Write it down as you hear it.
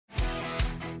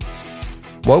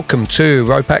Welcome to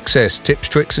Rope Access Tips,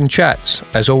 Tricks and Chats.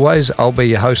 As always, I'll be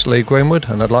your host Lee Greenwood,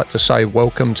 and I'd like to say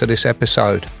welcome to this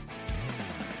episode.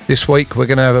 This week we're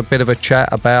going to have a bit of a chat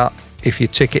about if your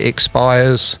ticket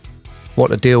expires, what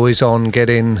the deal is on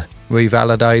getting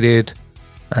revalidated,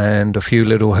 and a few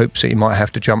little hoops that you might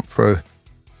have to jump through.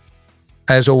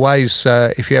 As always,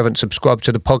 if you haven't subscribed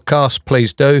to the podcast,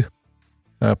 please do.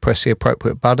 Press the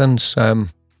appropriate buttons.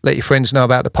 Let your friends know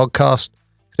about the podcast.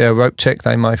 If they're a rope tech,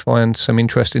 they may find some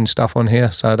interesting stuff on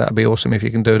here, so that'd be awesome if you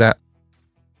can do that.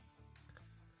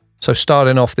 So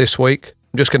starting off this week,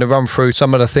 I'm just going to run through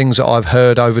some of the things that I've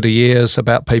heard over the years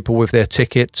about people with their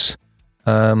tickets,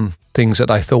 things that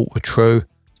they thought were true.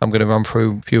 I'm going to run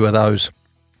through a few of those.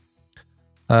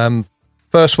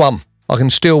 First one, I can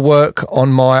still work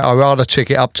on my IRADA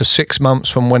ticket up to 6 months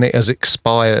from when it has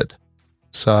expired.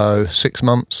 So 6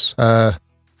 months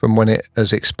from when it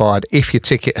has expired. If your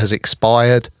ticket has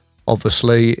expired,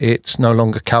 obviously it's no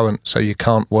longer current, so you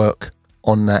can't work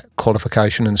on that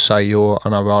qualification and say you're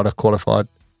an IRADA qualified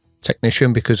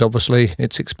technician because obviously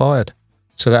it's expired.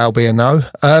 So that'll be a no.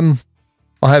 I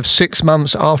have 6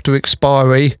 months after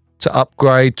expiry to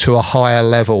upgrade to a higher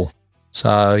level.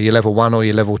 So your level 1 or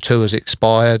your level 2 has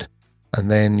expired,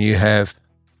 and then you have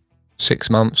 6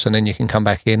 months, and then you can come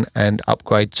back in and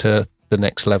upgrade to the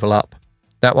next level up.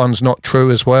 That one's not true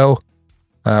as well.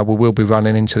 We will be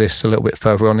running into this a little bit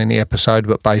further on in the episode,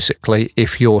 but basically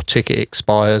if your ticket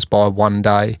expires by 1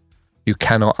 day, you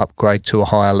cannot upgrade to a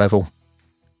higher level.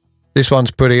 This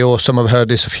one's pretty awesome. I've heard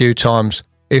this a few times.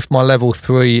 If my level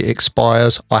 3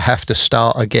 expires, I have to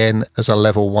start again as a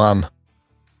level 1.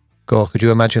 God, could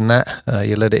you imagine that?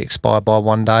 You let it expire by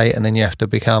 1 day and then you have to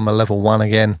become a level 1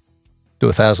 again. Do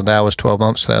 1,000 hours, 12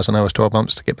 months, 1,000 hours, 12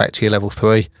 months to get back to your level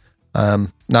 3.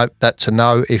 No, that's a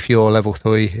no. If your level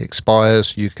 3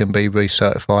 expires, you can be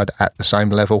recertified at the same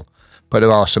level. But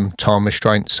there are some time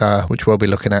restraints, which we'll be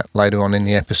looking at later on in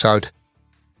the episode.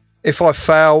 If I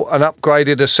fail an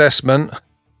upgraded assessment,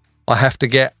 I have to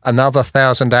get another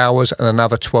 1,000 hours and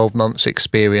another 12 months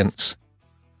experience.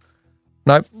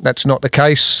 No, that's not the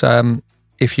case.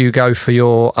 If you go for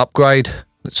your upgrade,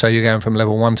 let's say you're going from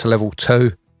level 1 to level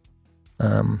 2,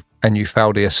 and you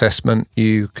fail the assessment,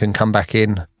 you can come back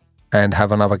in and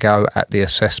have another go at the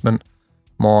assessment.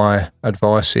 My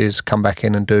advice is come back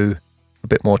in and do a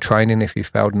bit more training if you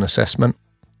failed an assessment.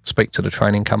 Speak to the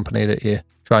training company that you're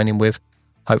training with.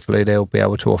 Hopefully they'll be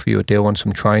able to offer you a deal on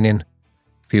some training.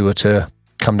 If you were to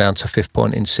come down to Fifth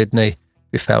Point in Sydney, if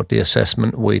you failed the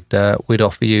assessment, we'd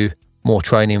offer you more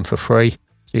training for free. So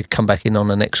you come back in on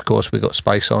the next course we've got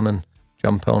space on and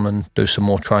jump on and do some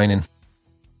more training.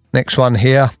 Next one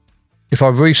here. If I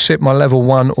resit my level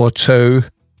 1 or 2,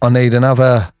 I need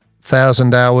another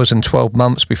 1,000 hours and 12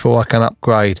 months before I can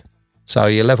upgrade. So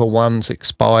your level 1's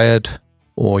expired,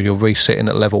 or you're resetting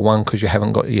at level 1 because you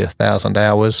haven't got your 1,000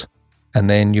 hours,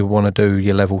 and then you want to do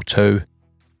your level 2.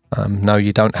 No,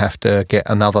 you don't have to get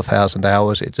another 1,000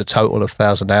 hours. It's a total of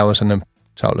 1,000 hours and a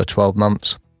total of 12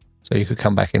 months. So you could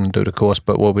come back in and do the course,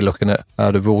 but we'll be looking at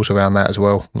the rules around that as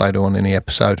well later on in the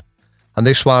episode. And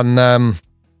this one, a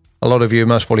lot of you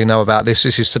most probably know about this.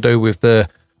 This is to do with the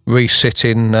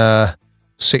resitting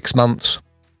 6 months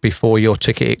before your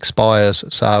ticket expires.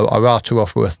 So IRATA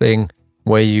offer a thing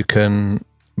where you can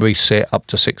resit up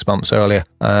to 6 months earlier.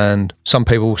 And some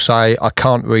people say, I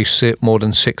can't resit more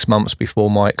than 6 months before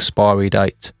my expiry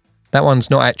date. That one's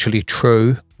not actually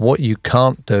true. What you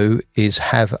can't do is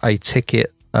have a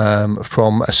ticket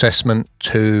from assessment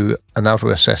to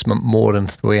another assessment more than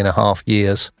 3.5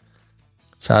 years.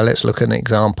 So let's look at an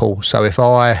example. So if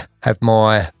I have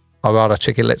my IRATA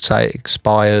ticket, let's say it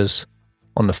expires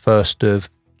on the 1st of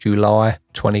July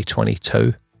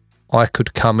 2022, I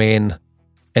could come in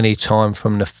any time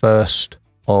from the 1st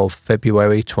of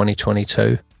February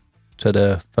 2022 to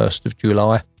the 1st of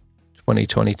July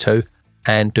 2022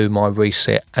 and do my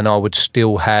reset, and I would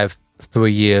still have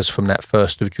 3 years from that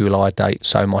 1st of July date.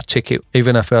 So my ticket,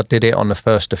 even if I did it on the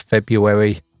 1st of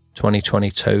February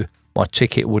 2022, my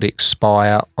ticket would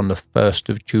expire on the 1st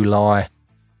of July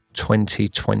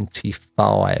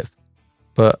 2025.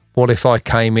 But what if I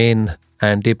came in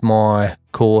and did my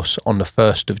course on the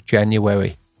 1st of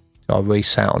January? So I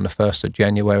resat on the 1st of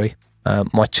January.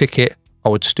 My ticket, I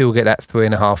would still get that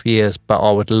 3.5 years, but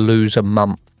I would lose a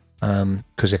month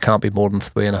because there can't be more than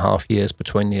 3.5 years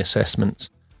between the assessments.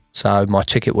 So my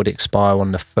ticket would expire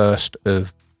on the 1st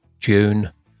of June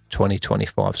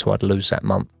 2025, so I'd lose that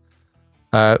month.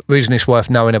 Reason it's worth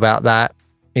knowing about that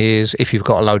is if you've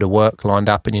got a load of work lined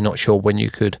up and you're not sure when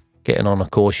you could get in on a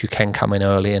course, you can come in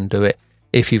early and do it.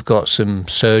 If you've got some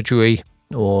surgery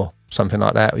or something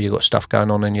like that, or you've got stuff going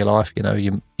on in your life, you know,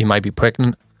 you may be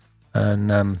pregnant, and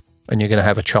you're going to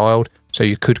have a child. So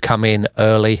you could come in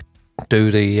early, do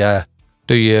your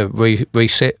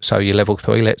resit, so your level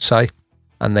 3, let's say,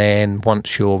 and then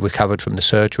once you're recovered from the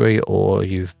surgery or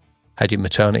you've had your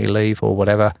maternity leave or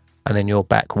whatever, and then you're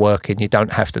back working, you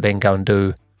don't have to then go and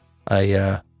do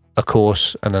a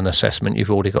course and an assessment.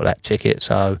 You've already got that ticket,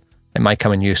 so it may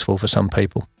come in useful for some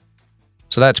people.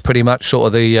 So that's pretty much sort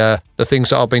of the things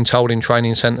that I've been told in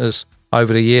training centres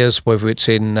over the years, whether it's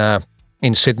in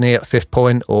Sydney at Fifth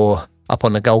Point or up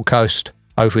on the Gold Coast,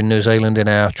 over in New Zealand in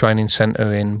our training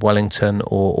centre in Wellington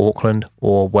or Auckland,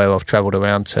 or where I've travelled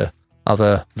around to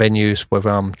other venues, whether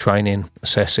I'm training,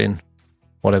 assessing,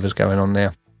 whatever's going on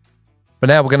there. But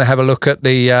now we're going to have a look at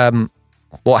the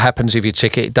what happens if your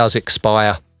ticket does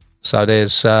expire. So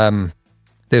there's some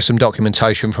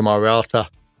documentation from IRATA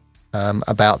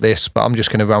about this, but I'm just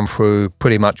going to run through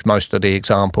pretty much most of the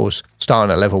examples,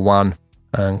 starting at level 1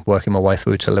 and working my way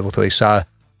through to level 3. So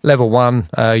level 1,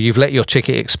 you've let your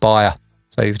ticket expire.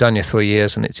 So you've done your 3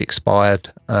 years and it's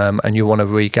expired, and you want to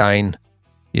regain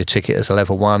your ticket as a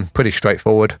level 1. Pretty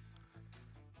straightforward.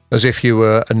 As if you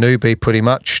were a newbie, pretty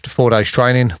much. 4 days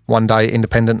training, 1 day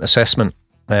independent assessment,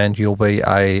 and you'll be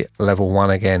a level 1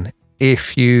 again.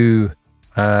 If you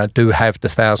do have the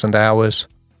 1,000 hours,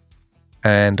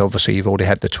 and obviously you've already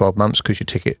had the 12 months because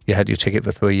you had your ticket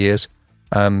for 3 years,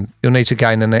 you'll need to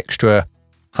gain an extra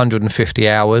 150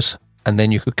 hours, and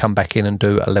then you could come back in and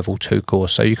do a level 2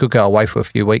 course. So you could go away for a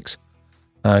few weeks,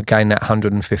 gain that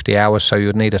 150 hours. So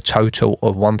you'd need a total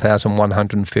of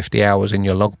 1,150 hours in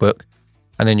your logbook.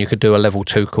 And then you could do a level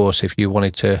 2 course if you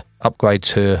wanted to upgrade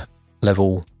to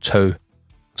level 2.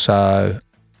 So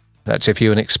that's if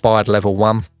you're an expired level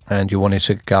 1 and you wanted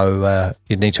to go,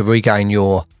 you'd need to regain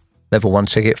your level 1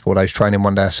 ticket, 4 days training,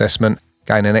 1 day assessment,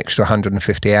 gain an extra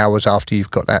 150 hours after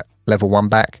you've got that level 1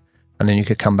 back. And then you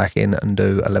could come back in and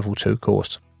do a level 2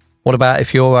 course. What about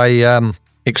if you're a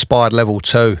expired level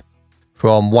 2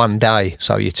 from 1 day?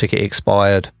 So your ticket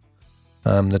expired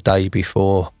the day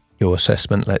before your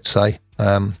assessment, let's say,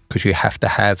 because you have to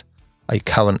have a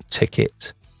current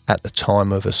ticket at the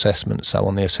time of assessment. So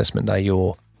on the assessment day,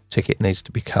 your ticket needs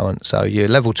to be current. So your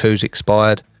level 2's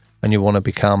expired and you want to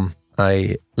become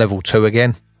a level 2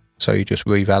 again. So you're just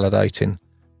revalidating.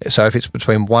 So if it's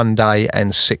between 1 day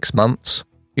and 6 months,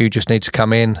 you just need to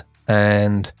come in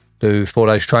and do 4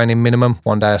 days training minimum,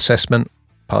 1 day assessment,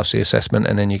 pass the assessment,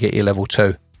 and then you get your level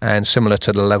 2. And similar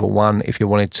to the level 1, if you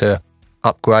wanted to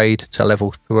upgrade to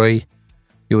level 3,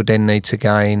 you would then need to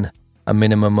gain a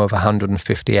minimum of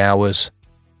 150 hours.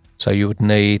 So you would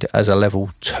need, as a level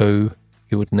 2,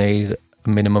 you would need a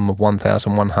minimum of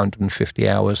 1,150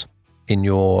 hours in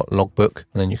your logbook,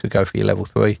 and then you could go for your level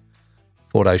 3,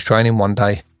 4 days training, 1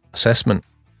 day assessment.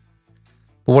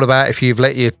 But what about if you've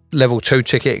let your level 2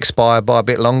 ticket expire by a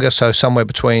bit longer, so somewhere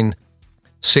between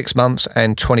 6 months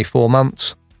and 24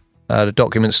 months? The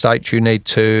document states you need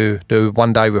to do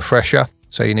 1 day refresher.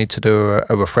 So you need to do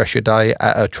a refresher day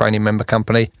at a training member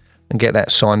company and get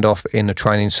that signed off in the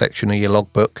training section of your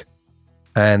logbook.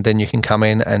 And then you can come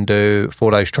in and do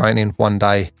 4 days training, 1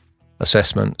 day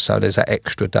assessment. So there's that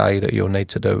extra day that you'll need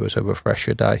to do as a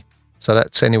refresher day. So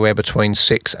that's anywhere between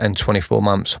 6 and 24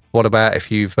 months. What about if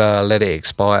you've let it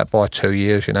expire by 2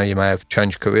 years? You know, you may have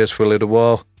changed careers for a little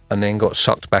while and then got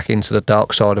sucked back into the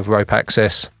dark side of rope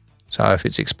access. So if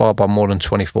it's expired by more than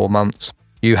 24 months,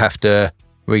 you have to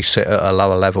resit at a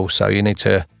lower level. So you need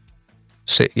to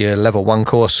sit your level 1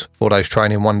 course, 4 days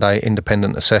training, 1 day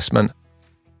independent assessment,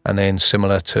 and then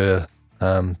similar to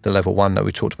the level 1 that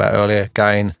we talked about earlier,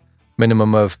 gain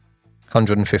minimum of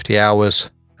 150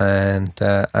 hours. And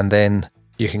then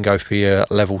you can go for your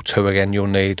level 2 again. You'll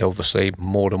need obviously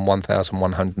more than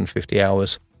 1,150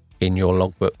 hours in your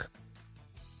logbook.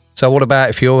 So what about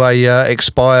if you're a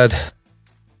expired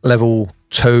level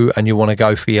 2 and you want to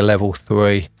go for your level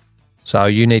 3? So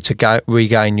you need to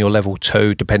regain your level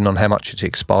 2 depending on how much it's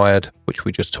expired, which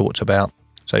we just talked about.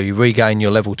 So you regain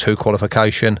your level 2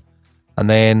 qualification and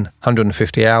then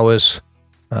 150 hours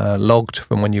logged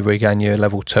from when you regain your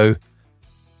level 2.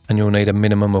 And you'll need a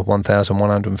minimum of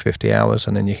 1,150 hours,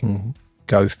 and then you can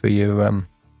go for your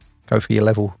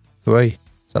level 3.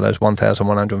 So those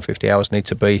 1,150 hours need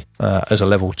to be as a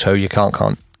level 2. You can't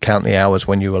count the hours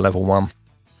when you were level 1.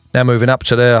 Now moving up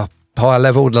to the higher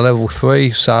level, the level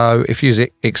 3. So if you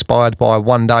expired by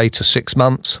 1 day to 6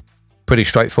 months, pretty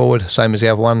straightforward, same as the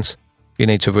other ones. You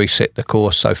need to resit the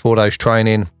course. So 4 days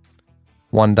training,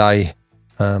 1 day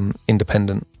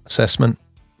independent assessment,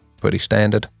 pretty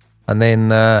standard. And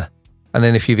then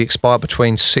if you've expired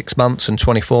between 6 months and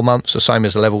 24 months, the same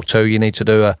as a level 2, you need to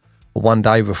do a 1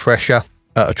 day refresher.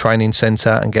 at a training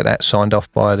centre and get that signed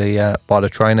off by the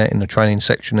trainer in the training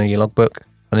section of your logbook.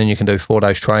 And then you can do 4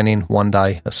 days training, 1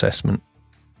 day assessment.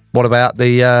 What about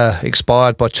the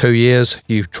expired by 2 years?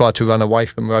 You've tried to run away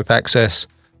from rope access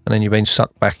and then you've been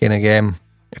sucked back in again.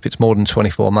 If it's more than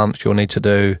 24 months, you'll need to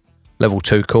do level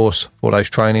 2 course, 4 days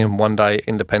training, 1 day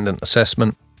independent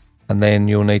assessment. And then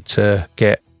you'll need to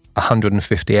get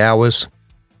 150 hours.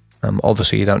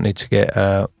 Obviously, you don't need to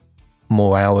get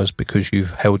more hours because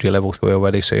you've held your level 3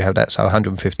 already. So you have that, so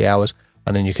 150 hours,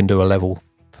 and then you can do a level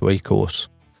 3 course.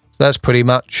 So that's pretty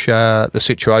much the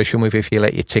situation with if you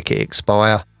let your ticket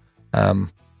expire.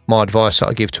 My advice that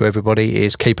I give to everybody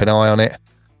is keep an eye on it.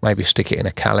 Maybe stick it in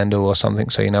a calendar or something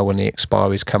so you know when the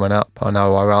expiry is coming up. I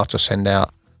know IRATA send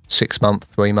out 6 month,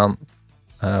 3 month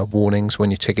warnings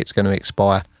when your ticket's going to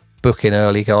expire. Book in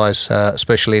early, guys,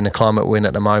 especially in the climate we're in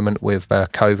at the moment with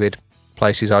COVID,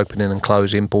 places opening and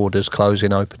closing, borders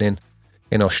closing, opening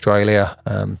in Australia.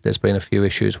 There's been a few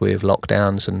issues with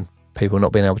lockdowns and people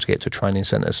not being able to get to training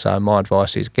centres. So my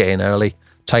advice is get in early,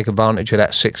 take advantage of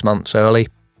that 6 months early,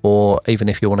 or even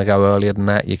if you want to go earlier than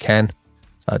that, you can.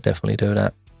 So definitely do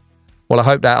that. Well, I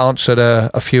hope that answered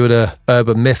a few of the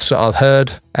urban myths that I've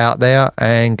heard out there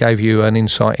and gave you an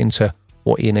insight into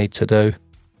what you need to do.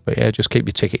 But yeah, just keep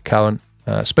your ticket current.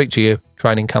 Speak to your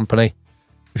training company.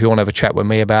 If you want to have a chat with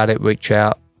me about it, reach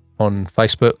out on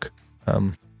Facebook,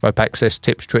 Rope Access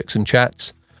Tips, Tricks and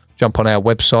Chats. Jump on our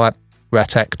website,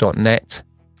 rattac.net.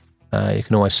 You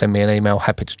can always send me an email.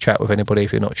 Happy to chat with anybody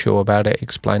if you're not sure about it,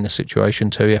 explain the situation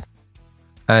to you.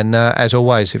 And as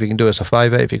always, if you can do us a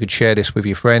favour, if you could share this with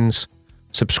your friends,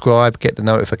 subscribe, get the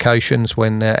notifications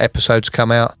when episodes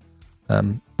come out.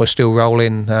 We're still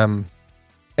rolling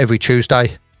every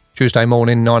Tuesday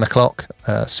morning, 9 o'clock,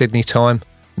 Sydney time.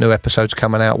 New episodes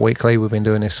coming out weekly. We've been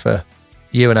doing this for a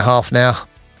year and a half now,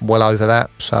 well over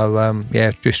that. So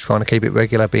yeah, just trying to keep it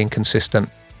regular, being consistent.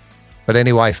 But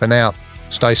anyway, for now,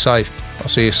 stay safe. I'll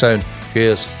see you soon.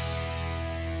 Cheers.